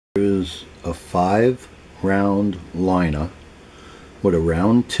is a 5 round liner with a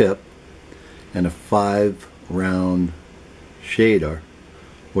round tip and a 5 round shader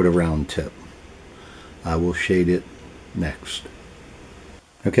with a round tip. I will shade it next.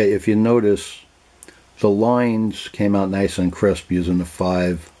 Okay, if you notice, the lines came out nice and crisp using the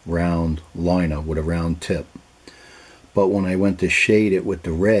 5 round liner with a round tip. But when I went to shade it with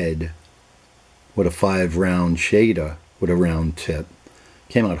the red, with a 5 round shader with a round tip,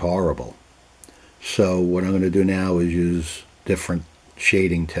 came out horrible. So what I'm going to do now is use different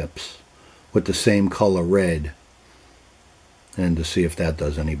shading tips with the same color red, and to see if that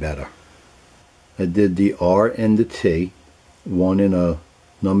does any better. I did the R and the T, one in a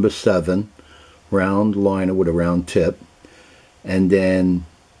number 7 round liner with a round tip, and then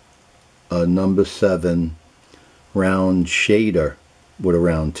a number 7 round shader with a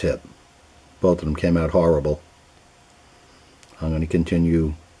round tip. Both of them came out horrible. I'm going to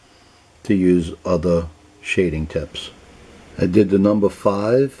continue to use other shading tips. I did the number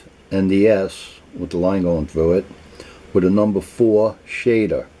 5 and the S with the line going through it with a number 4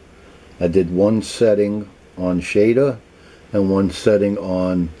 shader. I did one setting on shader and one setting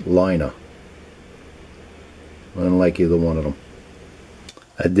on liner. I don't like either one of them.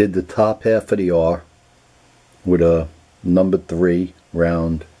 I did the top half of the R with a number 3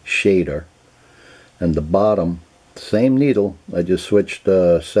 round shader, and the bottom, same needle, I just switched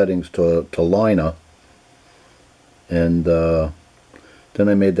settings to liner, and then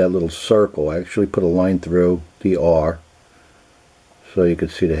I made that little circle. I actually put a line through the R so you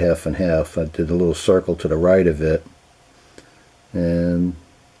could see the half and half. I did a little circle to the right of it, and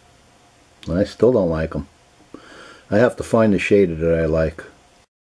I still don't like them. I have to find the shader that I like.